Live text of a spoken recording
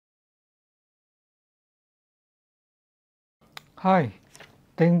Hi,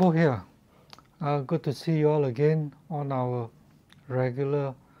 Teng Boo here. Good to see you all again on our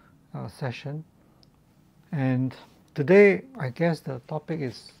regular session. And today, I guess the topic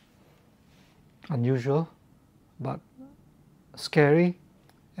is unusual, but scary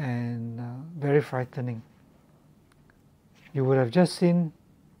and very frightening. You would have just seen,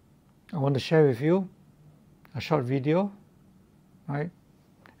 I want to share with you a short video, right?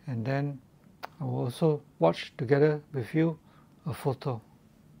 And then I will also watch together with you a photo.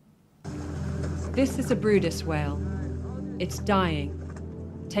 This is a Bryde's whale. It's dying,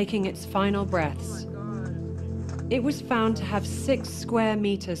 taking its final breaths. It was found to have 6 square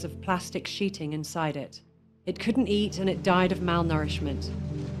meters of plastic sheeting inside it. It couldn't eat and it died of malnourishment.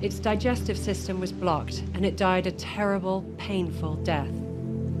 Its digestive system was blocked and it died a terrible, painful death.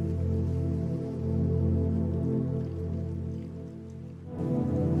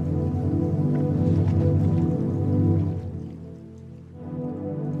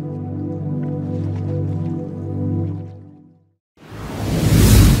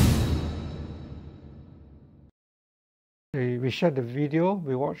 We shared the video,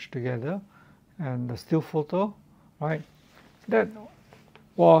 we watched together, and the still photo, right? That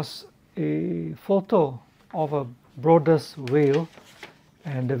was a photo of a Bryde's whale,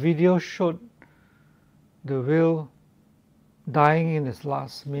 and the video showed the whale dying in its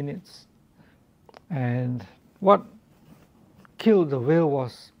last minutes. And what killed the whale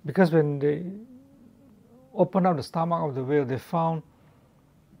was because when they opened up the stomach of the whale, they found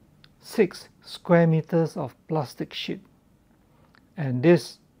 6 square meters of plastic sheet. And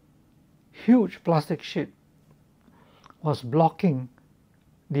this huge plastic sheet was blocking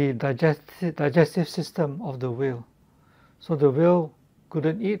the digestive system of the whale. So the whale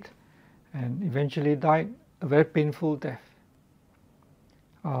couldn't eat and eventually died a very painful death.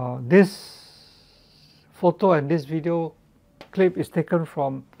 This photo and this video clip is taken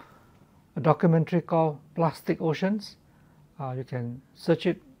from a documentary called Plastic Oceans. You can search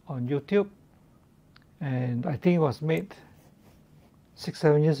it on YouTube, and I think it was made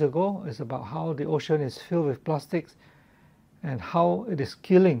 6-7 years ago. It's about how the ocean is filled with plastics and how it is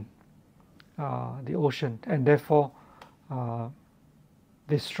killing the ocean and therefore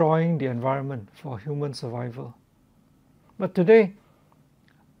destroying the environment for human survival. But today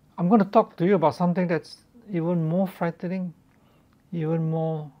I'm going to talk to you about something that's even more frightening, even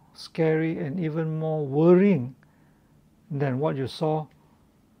more scary, and even more worrying than what you saw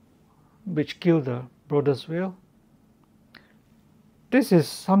which killed the Bryde's whale. This is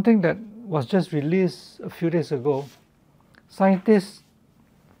something that was just released a few days ago. Scientists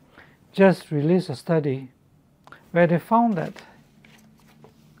just released a study where they found that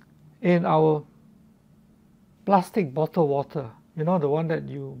in our plastic bottled water, you know, the one that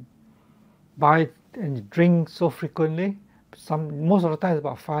you buy and drink so frequently, most of the time it's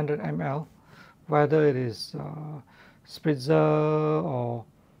about 500 ml, whether it is Spritzer or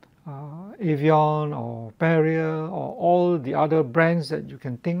Evian or Perrier or all the other brands that you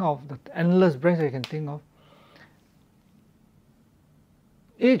can think of, the endless brands that you can think of.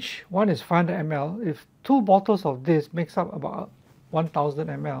 Each one is 500 ml. If 2 bottles of this makes up about 1000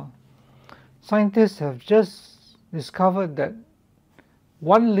 ml, scientists have just discovered that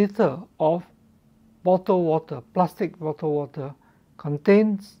 1 liter of bottled water, plastic bottled water,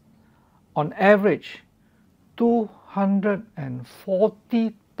 contains on average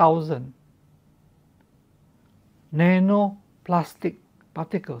 240,000 nanoplastic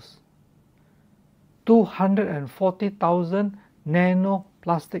particles. 240,000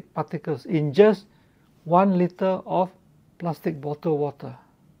 nanoplastic particles in just 1 liter of plastic bottled water.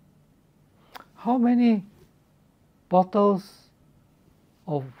 How many bottles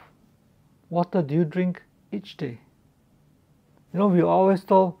of water do you drink each day? You know, we always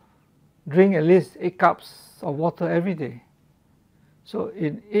told drink at least 8 cups of water every day. So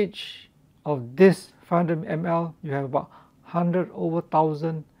in each of this 500 ml, you have about 100 over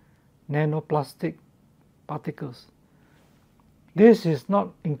 1,000 nanoplastic particles. This is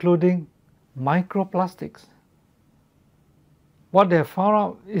not including microplastics. What they have found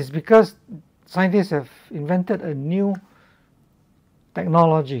out is because scientists have invented a new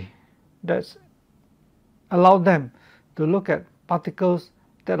technology that's allowed them to look at particles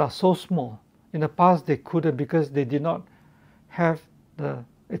that are so small. In the past they couldn't because they did not have the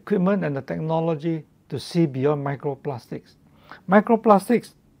equipment and the technology to see beyond microplastics.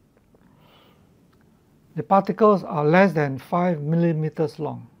 Microplastics, the particles are less than 5 millimeters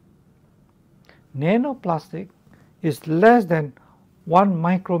long. Nanoplastic is less than 1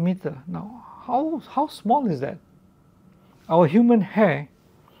 micrometer. Now, how small is that?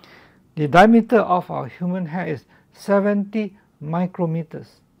 The diameter of our human hair is 70 micrometers,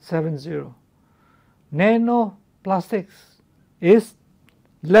 70. Nanoplastics is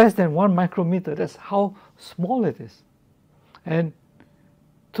less than 1 micrometer. That's how small it is. And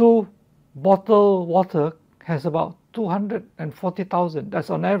 2 bottled water has about 240,000. That's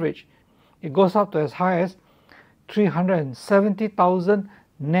on average. It goes up to as high as 370,000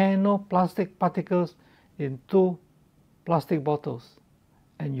 nanoplastic particles in 2 plastic bottles.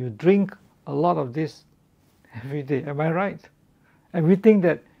 And you drink a lot of this every day. Am I right? And we think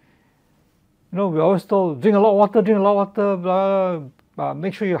that, we're always told, drink a lot of water, drink a lot of water, blah,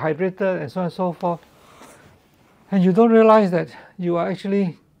 make sure you're hydrated, and so on and so forth. And you don't realize that you are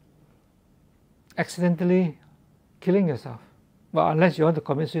actually accidentally killing yourself. Well, unless you want to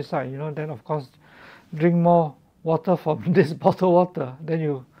commit suicide, then of course drink more water from this bottled water, then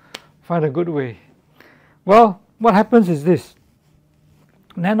you find a good way. Well, what happens is this.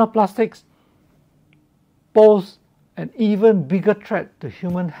 Nanoplastics pose an even bigger threat to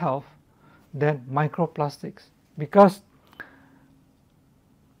human health than microplastics, because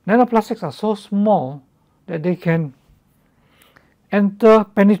nanoplastics are so small that they can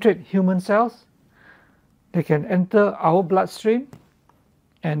penetrate human cells, they can enter our bloodstream,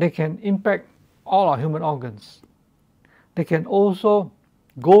 and they can impact all our human organs. They can also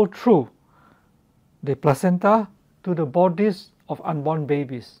go through the placenta to the bodies of unborn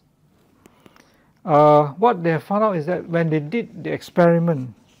babies. What they have found out is that when they did the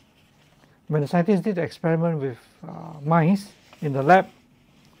experiment, when the scientists did the experiment with mice in the lab,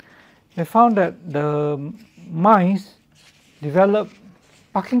 they found that the mice developed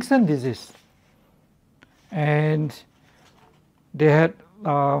Parkinson's disease, and they had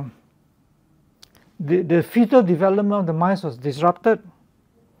the fetal development of the mice was disrupted,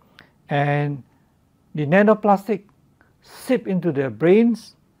 and the nanoplastic seeped into their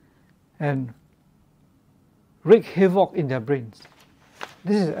brains and wreak havoc in their brains.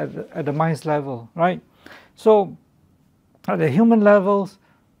 This is at the mice level, right? So at the human levels,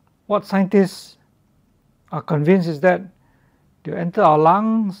 what scientists are convinced is that they enter our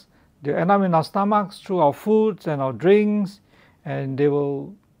lungs, they end up in our stomachs through our foods and our drinks, and they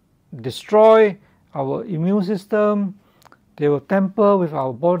will destroy our immune system, they will tamper with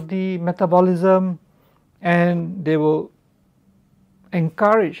our body metabolism, and they will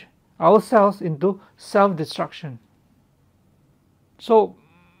encourage our cells into self-destruction. So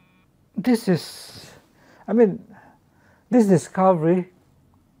this is, this discovery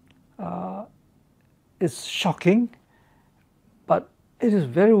is shocking, but it is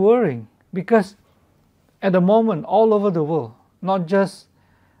very worrying, because at the moment all over the world, not just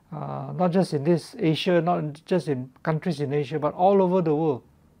in this Asia, not just in countries in Asia, but all over the world,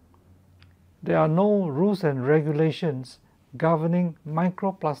 there are no rules and regulations governing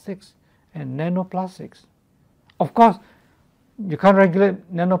microplastics and nanoplastics. Of course, you can't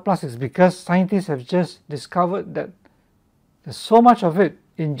regulate nanoplastics because scientists have just discovered that there's so much of it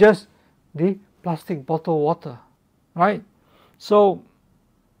in just the plastic bottled water, right? So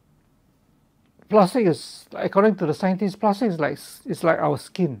plastic is, according to the scientists, plastic is like our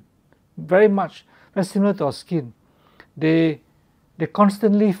skin, very similar to our skin. They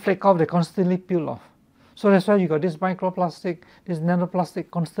constantly flake off, they constantly peel off. So that's why you got this microplastic, this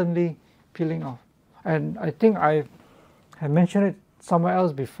nanoplastic constantly peeling off. And I think I have mentioned it somewhere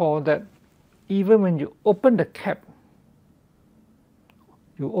else before that even when you open the cap,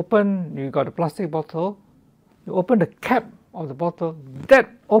 you got a plastic bottle, you open the cap of the bottle, that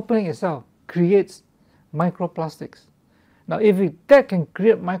opening itself creates microplastics. Now if that can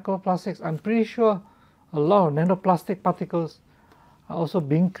create microplastics, I'm pretty sure a lot of nanoplastic particles are also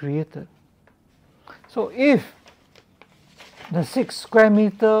being created. So if the 6 square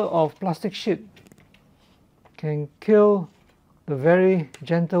meter of plastic sheet can kill the very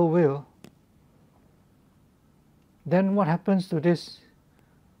gentle whale, then what happens to this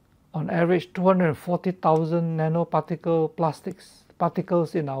on average 240,000 nanoparticle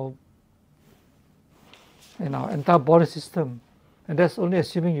particles in our entire body system? And that's only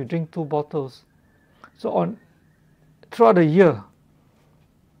assuming you drink 2 bottles. So throughout the year,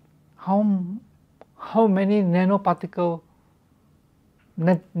 how many nanoplastic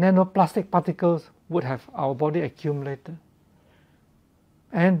particles would have our body accumulated?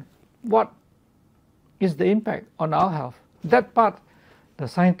 And what is the impact on our health? That part the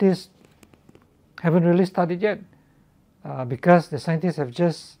scientists haven't really studied yet, because the scientists have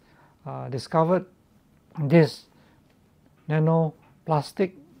just discovered these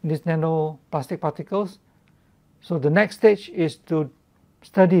nanoplastic particles. So the next stage is to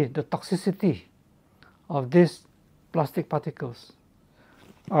study the toxicity of these plastic particles.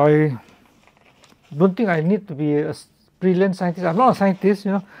 I don't think I need to be a brilliant scientist. I'm not a scientist,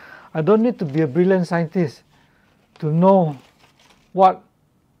 you know. I don't need to be a brilliant scientist to know what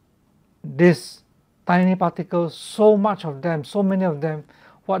these tiny particles, so much of them, so many of them,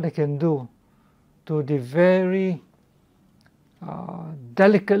 what they can do to the very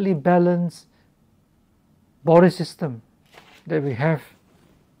delicately balanced body system that we have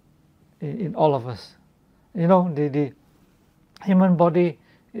in all of us. You know, the human body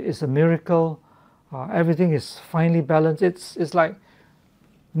is a miracle. Everything is finely balanced. It's like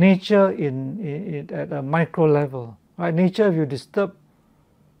nature at a micro level, right? Nature, if you disturb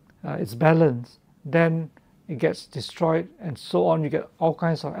its balance, then it gets destroyed, and so on. You get all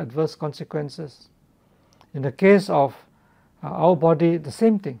kinds of adverse consequences. In the case of our body, the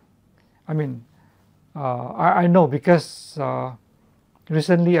same thing. I mean, I know because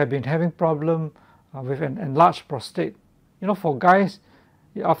recently I've been having problem with an enlarged prostate. You know, for guys,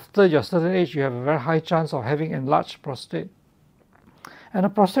 after your certain age, you have a very high chance of having enlarged prostate. And the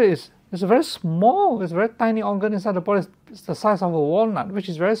prostate is a very small, it's a very tiny organ inside the body. It's the size of a walnut, which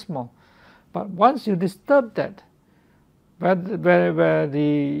is very small. But once you disturb that, where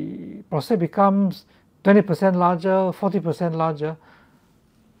the prostate becomes 20% larger, 40% larger,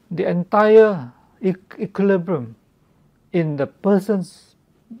 the entire equilibrium in the person's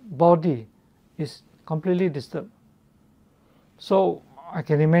body is completely disturbed. So I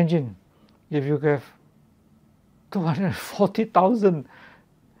can imagine if you have 240,000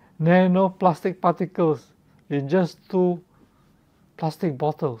 nanoplastic particles in just 2 plastic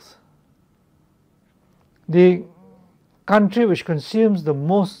bottles. The country which consumes the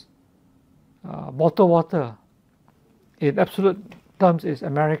most bottled water in absolute terms is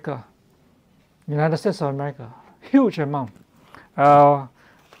America, United States of America. Huge amount.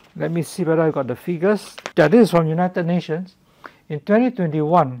 Let me see whether I got the figures. Yeah, this is from United Nations. In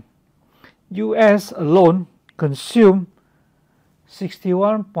 2021, US alone consumed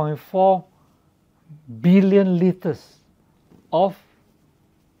 61.4 billion liters of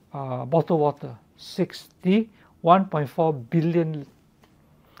bottled water. 61.4 billion.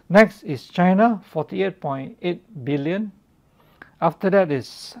 Next is China, 48.8 billion. After that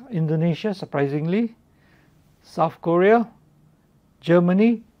is Indonesia, surprisingly, South Korea,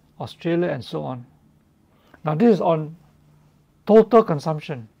 Germany, Australia, and so on. Now this is on total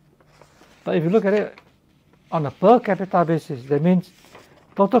consumption. But if you look at it on a per capita basis, that means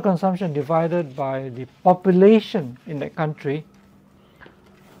total consumption divided by the population in that country.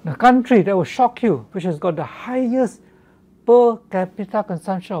 The country that will shock you, which has got the highest per capita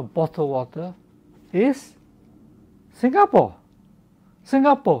consumption of bottled water, is Singapore.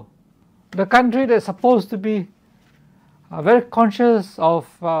 Singapore, the country that's supposed to be very conscious of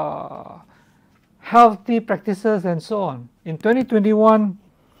healthy practices and so on. In 2021,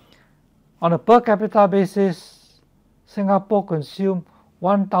 on a per capita basis, Singapore consumed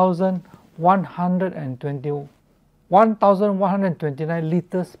 1,129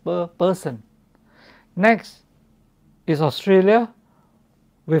 liters per person. Next is Australia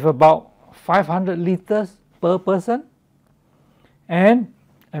with about 500 liters per person, and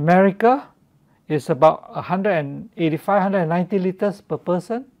America is about 190 liters per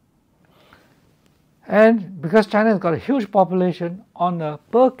person. And because China has got a huge population, on a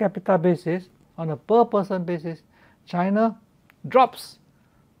per capita basis, on a per person basis, China drops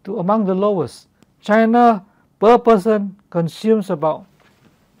to among the lowest. China per person consumes about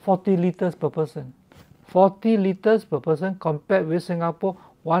 40 liters per person. 40 liters per person compared with Singapore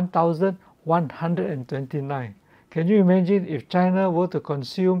 1,129. Can you imagine if China were to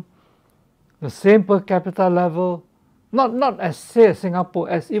consume the same per capita level, not as say Singapore,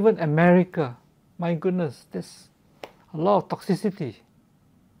 as even America? My goodness, there's a lot of toxicity.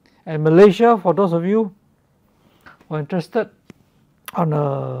 And Malaysia, for those of you who are interested, on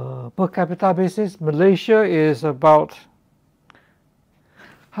a per capita basis, Malaysia is about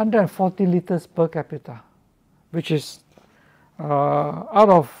 140 liters per capita, which is out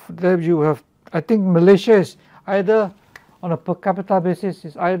of that you have, I think Malaysia is either on a per capita basis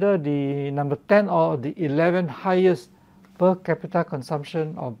is either the number 10 or the 11th highest per capita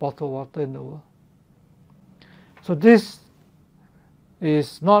consumption of bottled water in the world. So this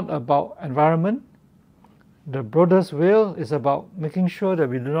is not about environment. The broadest will is about making sure that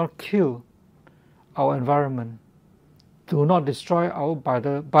we do not kill our environment, do not destroy our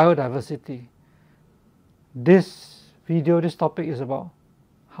biodiversity. This video, this topic is about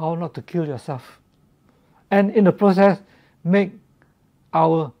how not to kill yourself, and in the process make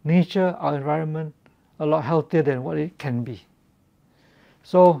our nature, our environment a lot healthier than what it can be.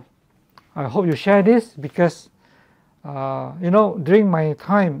 So I hope you share this, because During my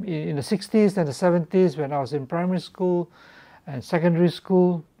time in the 60s and the 70s, when I was in primary school and secondary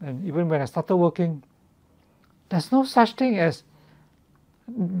school, and even when I started working, there's no such thing as,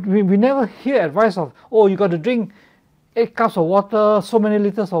 we never hear advice of, oh, you got to drink 8 cups of water, so many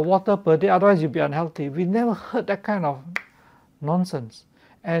liters of water per day, otherwise you'll be unhealthy. We never heard that kind of nonsense.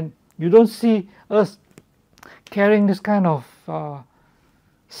 And you don't see us carrying this kind of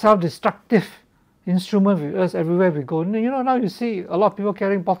self-destructive instrument with us everywhere we go. Now you see a lot of people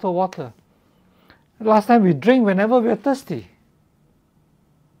carrying bottled water. Last time we drink whenever we are thirsty.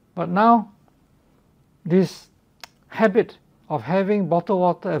 But now, this habit of having bottled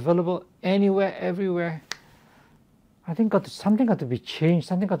water available anywhere, everywhere, I think something got to be changed,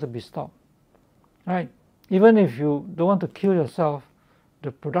 something got to be stopped. Right? Even if you don't want to kill yourself,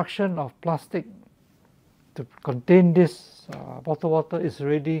 the production of plastic to contain this bottled water is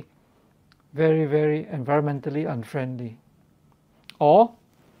already very, very environmentally unfriendly. Or,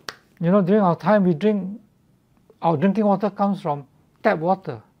 during our time, our drinking water comes from tap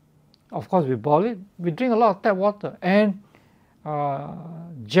water. Of course, we boil it. We drink a lot of tap water. And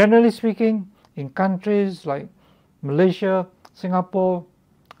generally speaking, in countries like Malaysia, Singapore,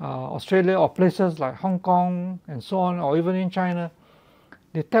 Australia, or places like Hong Kong and so on, or even in China,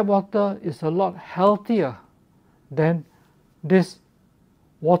 the tap water is a lot healthier than this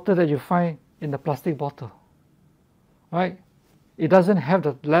water that you find in the plastic bottle. Right? It doesn't have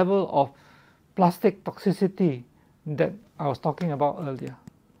the level of plastic toxicity that I was talking about earlier.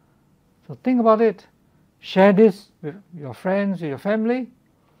 So think about it. Share this with your friends, with your family.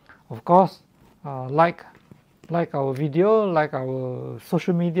 Of course, like our video, like our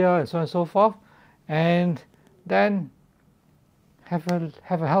social media, and so on and so forth. And then have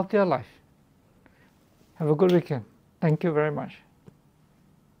a healthier life. Have a good weekend. Thank you very much.